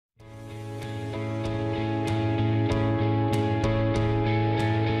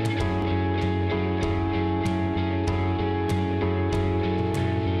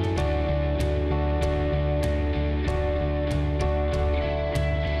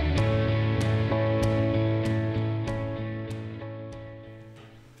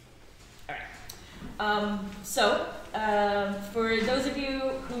For those of you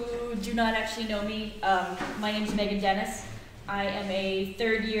who do not actually know me, my name is Megan Dennis. I am a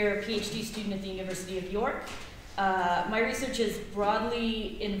third-year PhD student at the University of York. My research is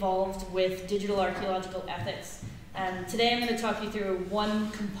broadly involved with digital archaeological ethics, and today I'm going to talk you through one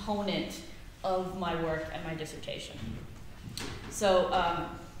component of my work and my dissertation. So,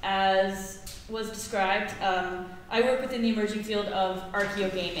 as was described, I work within the emerging field of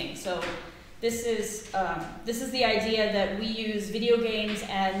archaeogaming. So, this is the idea that we use video games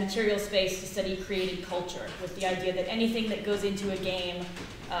and material space to study created culture, with the idea that anything that goes into a game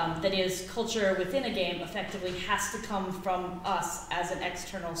that is culture within a game effectively has to come from us as an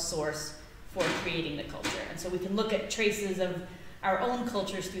external source for creating the culture. And so we can look at traces of our own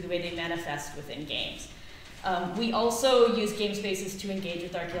cultures through the way they manifest within games. We also use game spaces to engage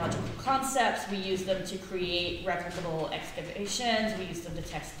with archaeological concepts. We use them to create replicable excavations. We use them to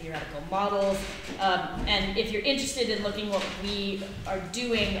test theoretical models. And if you're interested in looking what we are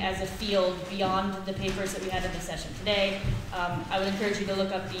doing as a field beyond the papers that we had in the session today, I would encourage you to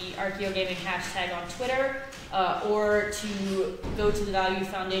look up the archaeogaming hashtag on Twitter, or to go to the Value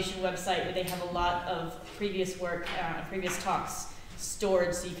Foundation website, where they have a lot of previous work, previous talks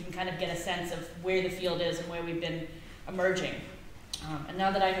stored, so you can kind of get a sense of where the field is and where we've been emerging. And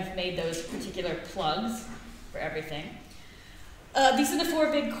now that I have made those particular plugs for everything, these are the four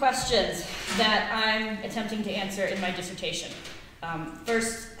big questions that I'm attempting to answer in my dissertation.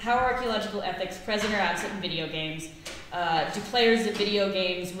 First, how are archaeological ethics present or absent in video games? Do players of video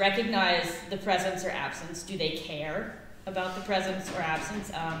games recognize the presence or absence? Do they care about the presence or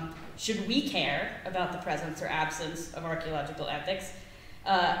absence? Should we care about the presence or absence of archaeological ethics?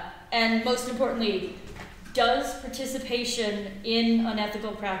 And most importantly, does participation in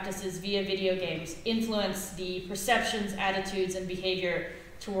unethical practices via video games influence the perceptions, attitudes, and behavior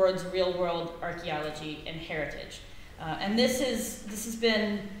towards real-world archaeology and heritage? And this has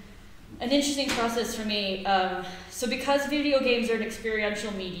been an interesting process for me. So because video games are an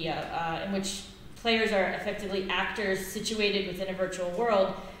experiential media in which players are effectively actors situated within a virtual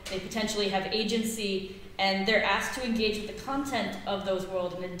world, they potentially have agency, and they're asked to engage with the content of those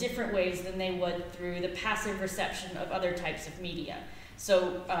worlds in different ways than they would through the passive reception of other types of media.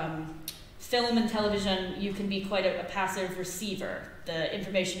 So film and television, you can be quite a passive receiver. The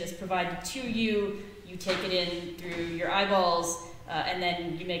information is provided to you, you take it in through your eyeballs, and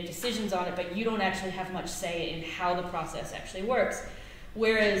then you make decisions on it, but you don't actually have much say in how the process actually works.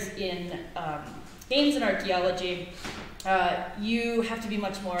 Whereas in games and archaeology, you have to be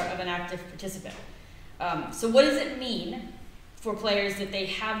much more of an active participant. So what does it mean for players that they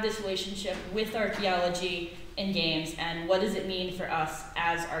have this relationship with archaeology in games, and what does it mean for us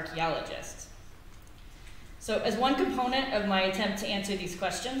as archaeologists? So as one component of my attempt to answer these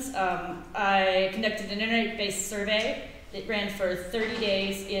questions, I conducted an internet-based survey. It ran for 30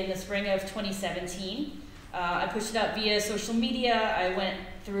 days in the spring of 2017. I pushed it out via social media. I went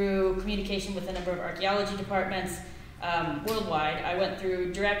through communication with a number of archaeology departments worldwide. I went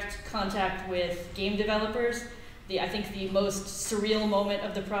through direct contact with game developers. I think the most surreal moment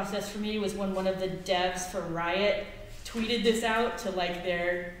of the process for me was when one of the devs for Riot tweeted this out to like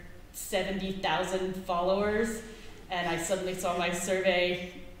their 70,000 followers, and I suddenly saw my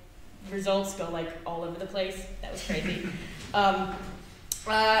survey results go like all over the place. That was crazy. And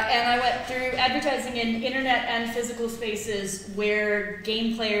I went through advertising in internet and physical spaces where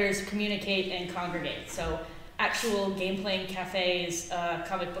game players communicate and congregate. So actual game-playing cafes,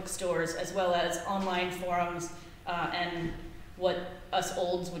 comic book stores, as well as online forums, and what us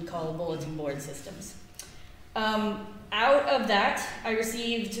olds would call bulletin board systems. Out of that, I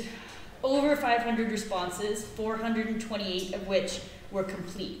received over 500 responses, 428 of which were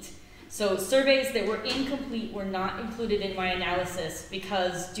complete. So surveys that were incomplete were not included in my analysis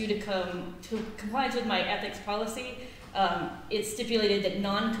because due to compliance with my ethics policy, it stipulated that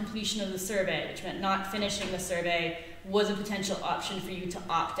non-completion of the survey, which meant not finishing the survey, was a potential option for you to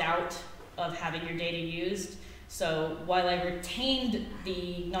opt out of having your data used. So while I retained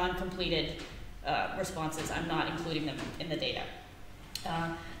the non-completed responses, I'm not including them in the data.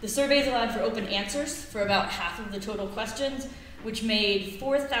 The surveys allowed for open answers for about half of the total questions, which made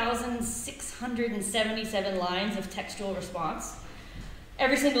 4,677 lines of textual response.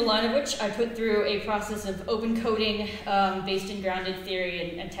 Every single line of which I put through a process of open coding based in grounded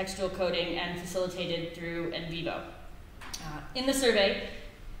theory and textual coding, and facilitated through NVivo. In the survey,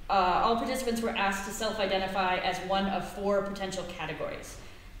 all participants were asked to self-identify as one of four potential categories: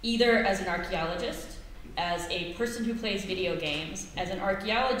 either as an archaeologist, as a person who plays video games, as an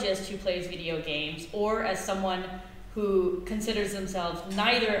archaeologist who plays video games, or as someone who considers themselves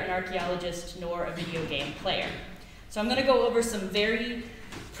neither an archaeologist nor a video game player. So I'm going to go over some very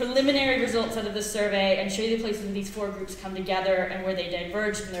preliminary results out of this survey and show you the places where these four groups come together and where they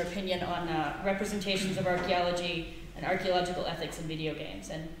diverged in their opinion on representations of archaeology and archaeological ethics in video games.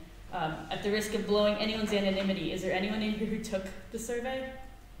 And at the risk of blowing anyone's anonymity, is there anyone in here who took the survey?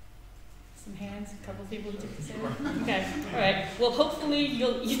 Some hands, a couple people who took the survey? Okay, all right. Well, hopefully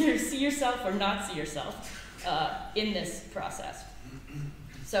you'll either see yourself or not see yourself in this process.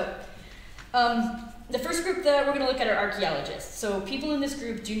 So, the first group that we're going to look at are archaeologists. So people in this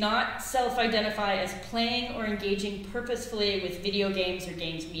group do not self-identify as playing or engaging purposefully with video games or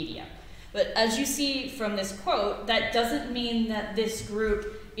games media. But as you see from this quote, that doesn't mean that this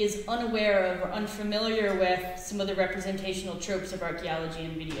group is unaware of or unfamiliar with some of the representational tropes of archaeology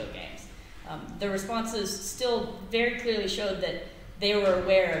in video games. The responses still very clearly showed that they were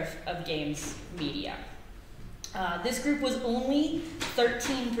aware of games media. This group was only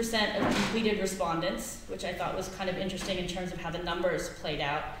 13% of completed respondents, which I thought was kind of interesting in terms of how the numbers played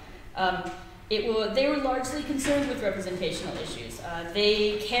out. They were largely concerned with representational issues.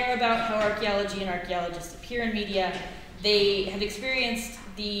 They care about how archaeology and archaeologists appear in media. They have experienced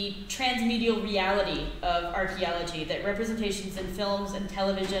the transmedial reality of archaeology, that representations in films and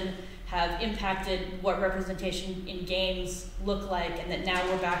television have impacted what representation in games look like, and that now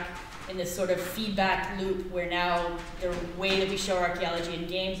we're back in this sort of feedback loop where now the way that we show archaeology in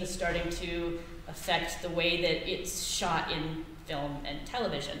games is starting to affect the way that it's shot in film and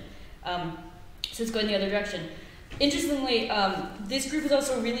television. So it's going the other direction. Interestingly, this group is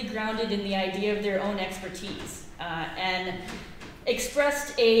also really grounded in the idea of their own expertise and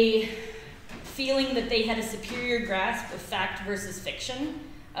expressed a feeling that they had a superior grasp of fact versus fiction.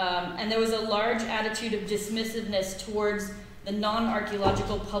 And there was a large attitude of dismissiveness towards the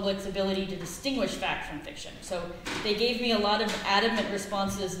non-archaeological public's ability to distinguish fact from fiction. So they gave me a lot of adamant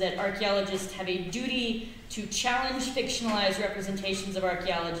responses that archaeologists have a duty to challenge fictionalized representations of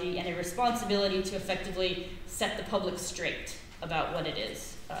archaeology and a responsibility to effectively set the public straight about what it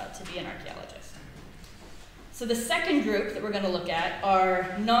is to be an archaeologist. So the second group that we're going to look at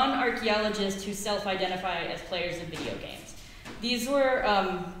are non-archaeologists who self-identify as players of video games. These were,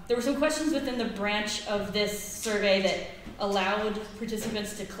 there were some questions within the branch of this survey that allowed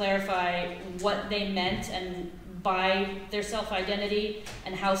participants to clarify what they meant and by their self-identity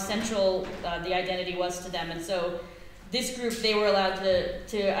and how central the identity was to them. And so this group, they were allowed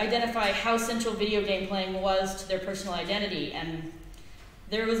to identify how central video game playing was to their personal identity. And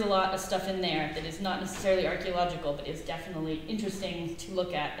there was a lot of stuff in there that is not necessarily archaeological, but is definitely interesting to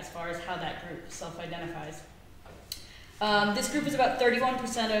look at as far as how that group self-identifies. This group is about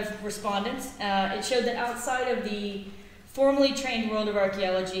 31% of respondents. It showed that outside of the formally trained world of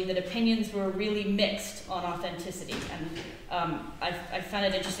archaeology, that opinions were really mixed on authenticity. And I found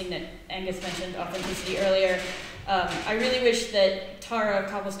it interesting that Angus mentioned authenticity earlier. I really wish that Tara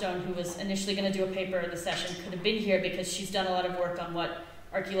Cobblestone, who was initially going to do a paper in the session, could have been here, because she's done a lot of work on what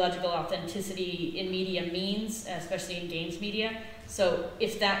archaeological authenticity in media means, especially in games media. So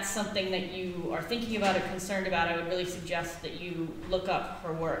if that's something that you are thinking about or concerned about, I would really suggest that you look up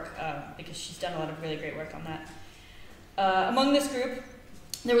her work, because she's done a lot of really great work on that. Among this group,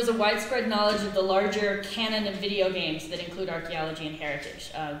 there was a widespread knowledge of the larger canon of video games that include archaeology and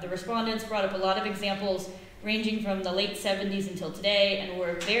heritage. The respondents brought up a lot of examples ranging from the late 70s until today, and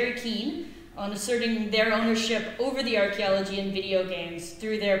were very keen on asserting their ownership over the archaeology in video games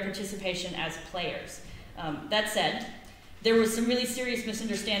through their participation as players. That said, there were some really serious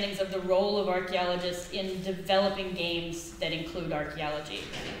misunderstandings of the role of archaeologists in developing games that include archaeology.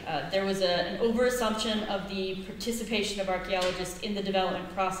 There was an overassumption of the participation of archaeologists in the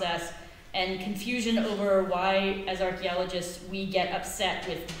development process, and confusion over why, as archaeologists, we get upset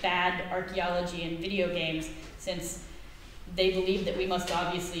with bad archaeology in video games, since they believe that we must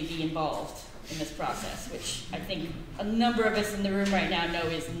obviously be involved in this process, which I think a number of us in the room right now know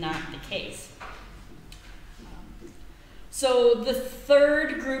is not the case. So the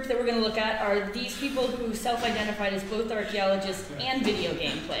third group that we're going to look at are these people who self-identified as both archaeologists and video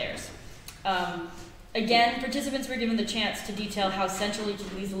game players. Again, participants were given the chance to detail how central each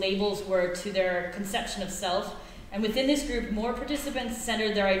of these labels were to their conception of self. And within this group, more participants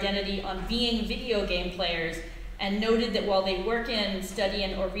centered their identity on being video game players, and noted that while they work in, study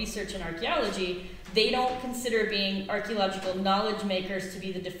in, or research in archaeology, they don't consider being archaeological knowledge makers to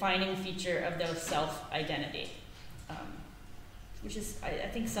be the defining feature of their self-identity. Which is, I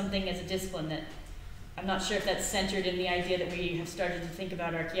think, something as a discipline that I'm not sure if that's centered in the idea that we have started to think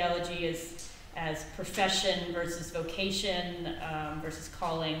about archaeology as profession versus vocation versus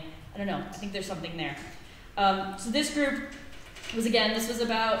calling. I don't know. I think there's something there. So this group was, again, this was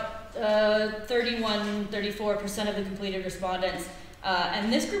about 34% of the completed respondents.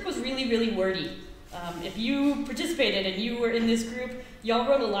 And this group was really, really wordy. If you participated and you were in this group, y'all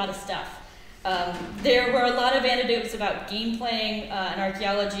wrote a lot of stuff. There were a lot of anecdotes about game playing and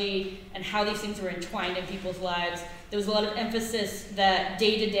archaeology and how these things were entwined in people's lives. There was a lot of emphasis that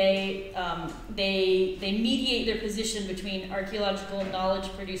day to day they mediate their position between archaeological knowledge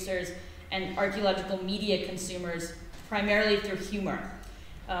producers and archaeological media consumers, primarily through humor.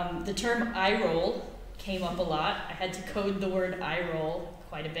 The term eye roll came up a lot. I had to code the word eye roll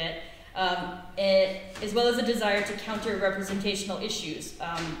quite a bit. As well as a desire to counter representational issues.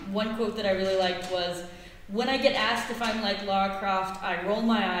 One quote that I really liked was, "When I get asked if I'm like Lara Croft, I roll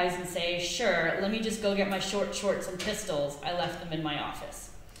my eyes and say, sure, let me just go get my short shorts and pistols. I left them in my office."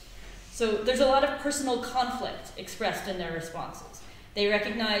 So there's a lot of personal conflict expressed in their responses. They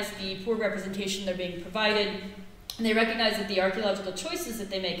recognize the poor representation they're being provided, and they recognize that the archaeological choices that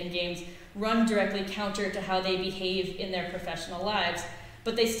they make in games run directly counter to how they behave in their professional lives.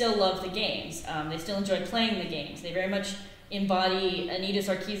 But they still love the games. They still enjoy playing the games. They very much embody Anita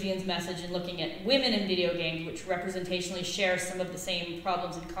Sarkeesian's message in looking at women in video games, which representationally share some of the same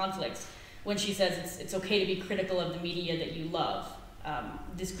problems and conflicts, when she says it's okay to be critical of the media that you love.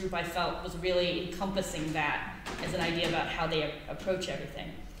 This group, I felt, was really encompassing that as an idea about how they approach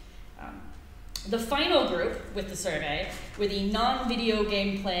everything. The final group with the survey were the non-video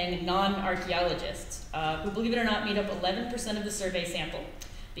game playing non-archaeologists, who, believe it or not, made up 11% of the survey sample,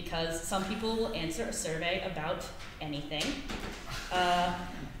 because some people will answer a survey about anything.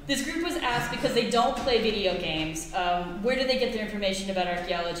 This group was asked, because they don't play video games, where do they get their information about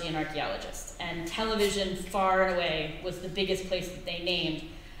archaeology and archaeologists? And television, far and away, was the biggest place that they named.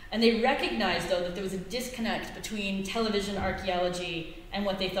 And they recognized, though, that there was a disconnect between television archaeology and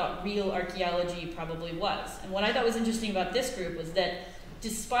what they thought real archaeology probably was. And what I thought was interesting about this group was that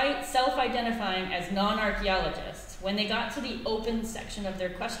despite self-identifying as non-archaeologists, when they got to the open section of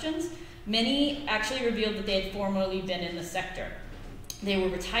their questions, many actually revealed that they had formerly been in the sector. They were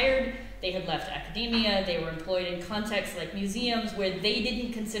retired, they had left academia, they were employed in contexts like museums where they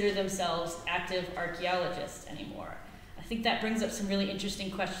didn't consider themselves active archaeologists anymore. I think that brings up some really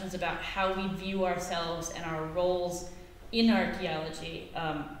interesting questions about how we view ourselves and our roles in archaeology,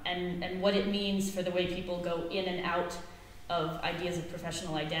 and what it means for the way people go in and out of ideas of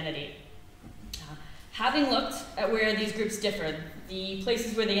professional identity. Having looked at where these groups differ, the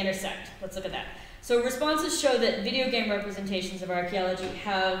places where they intersect, let's look at that. So responses show that video game representations of archaeology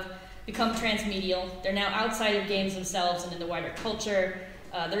have become transmedial. They're now outside of games themselves and in the wider culture.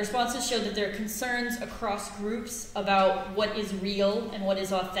 The responses show that there are concerns across groups about what is real and what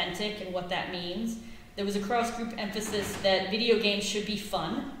is authentic and what that means. There was a cross-group emphasis that video games should be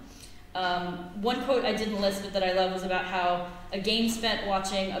fun. One quote I didn't list but that I love was about how a game spent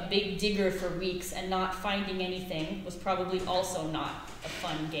watching a big digger for weeks and not finding anything was probably also not a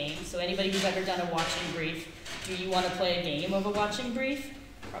fun game. So anybody who's ever done a watching brief, do you want to play a game of a watching brief?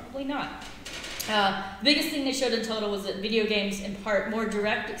 Probably not. The biggest thing they showed in total was that video games impart more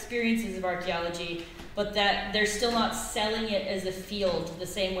direct experiences of archaeology, but that they're still not selling it as a field the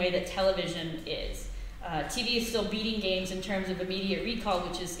same way that television is. TV is still beating games in terms of immediate recall,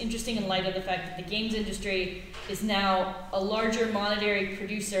 which is interesting in light of the fact that the games industry is now a larger monetary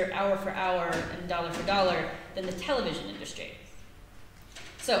producer hour for hour and dollar for dollar than the television industry.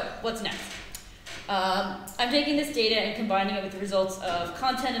 So, what's next? I'm taking this data and combining it with the results of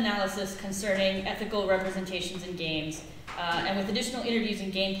content analysis concerning ethical representations in games, and with additional interviews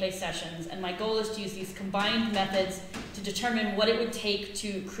and gameplay sessions, and my goal is to use these combined methods to determine what it would take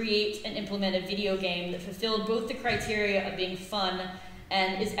to create and implement a video game that fulfilled both the criteria of being fun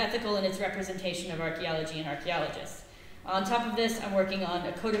and is ethical in its representation of archaeology and archaeologists. On top of this, I'm working on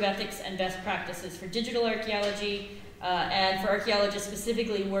a code of ethics and best practices for digital archaeology, and for archaeologists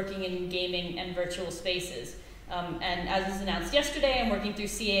specifically working in gaming and virtual spaces. And as was announced yesterday, I'm working through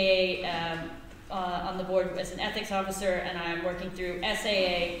CAA on the board as an ethics officer, and I'm working through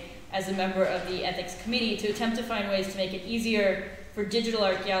SAA as a member of the ethics committee to attempt to find ways to make it easier for digital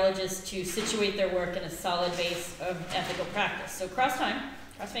archaeologists to situate their work in a solid base of ethical practice. So cross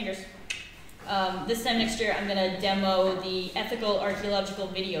fingers. This time next year, I'm going to demo the ethical archaeological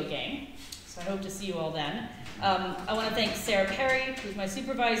video game. So I hope to see you all then. I want to thank Sarah Perry, who's my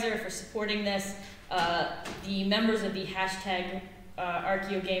supervisor, for supporting this, the members of the hashtag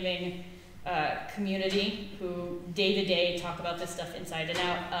Archaeogaming community who day to day talk about this stuff inside and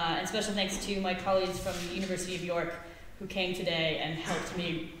out, and special thanks to my colleagues from the University of York who came today and helped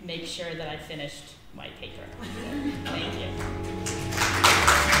me make sure that I finished my paper.